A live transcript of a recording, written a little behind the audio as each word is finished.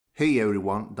Hey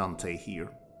everyone, Dante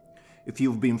here. If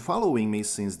you've been following me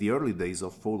since the early days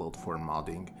of Fallout 4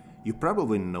 modding, you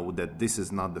probably know that this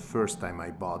is not the first time I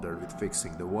bothered with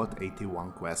fixing the Vault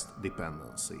 81 quest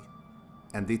Dependency.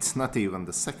 And it's not even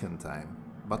the second time,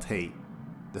 but hey,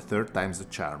 the third time's the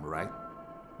charm, right?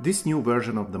 This new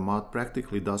version of the mod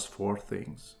practically does 4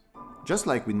 things. Just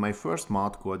like with my first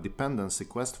mod called Dependency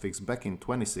quest fix back in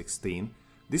 2016,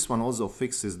 this one also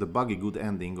fixes the buggy good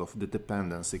ending of the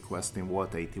Dependency quest in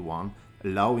Vault 81,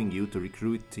 allowing you to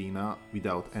recruit Tina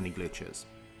without any glitches.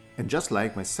 And just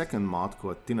like my second mod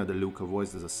called Tina the Luca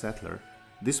voiced as a settler,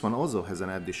 this one also has an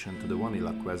addition to the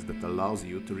vanilla quest that allows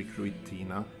you to recruit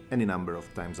Tina any number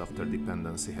of times after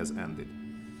Dependency has ended.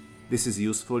 This is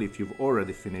useful if you've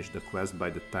already finished the quest by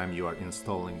the time you are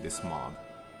installing this mod.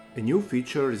 A new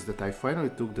feature is that I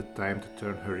finally took the time to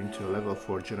turn her into a level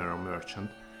 4 general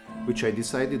merchant, which I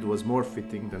decided was more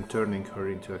fitting than turning her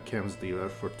into a chems dealer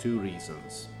for 2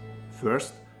 reasons.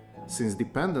 First, since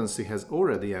Dependency has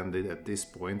already ended at this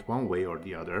point one way or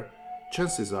the other,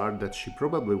 chances are that she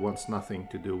probably wants nothing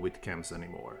to do with chems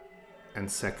anymore. And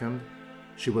second,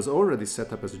 she was already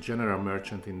set up as a general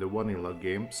merchant in the vanilla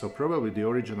game, so probably the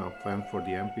original plan for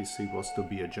the NPC was to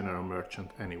be a general merchant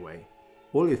anyway.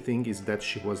 Only thing is that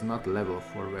she was not level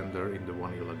 4 vendor in the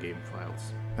vanilla game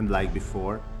files. And like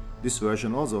before, this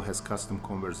version also has custom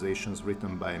conversations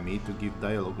written by me to give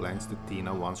dialogue lines to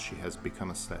Tina once she has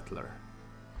become a settler.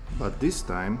 But this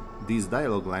time, these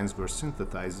dialogue lines were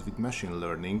synthesized with machine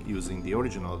learning using the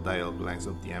original dialogue lines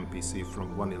of the NPC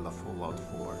from vanilla Fallout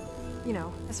 4. You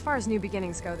know, as far as new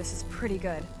beginnings go, this is pretty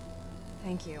good.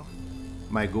 Thank you.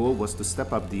 My goal was to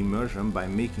step up the immersion by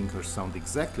making her sound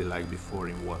exactly like before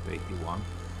in Vault 81,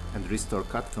 and restore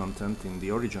cut content in the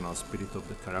original spirit of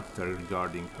the character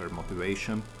regarding her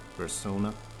motivation,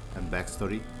 persona, and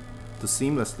backstory, to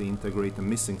seamlessly integrate a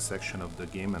missing section of the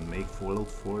game and make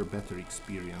Fallout 4 a better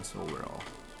experience overall.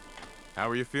 How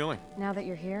are you feeling? Now that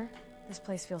you're here, this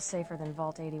place feels safer than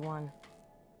Vault 81.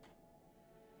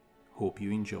 Hope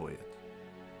you enjoy it.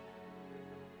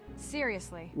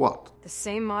 Seriously? What? The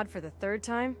same mod for the 3rd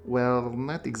time? Well,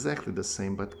 not exactly the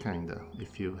same, but kinda,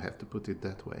 if you have to put it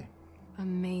that way.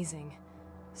 Amazing.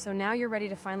 So now you're ready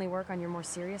to finally work on your more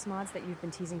serious mods that you've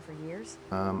been teasing for years?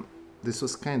 This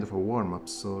was kind of a warm-up,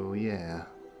 so yeah,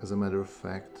 as a matter of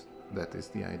fact, that is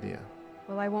the idea.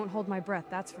 Well, I won't hold my breath,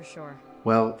 that's for sure.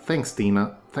 Well, thanks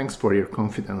Tina, thanks for your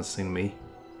confidence in me.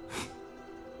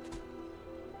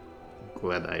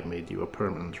 Glad I made you a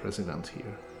permanent resident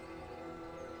here.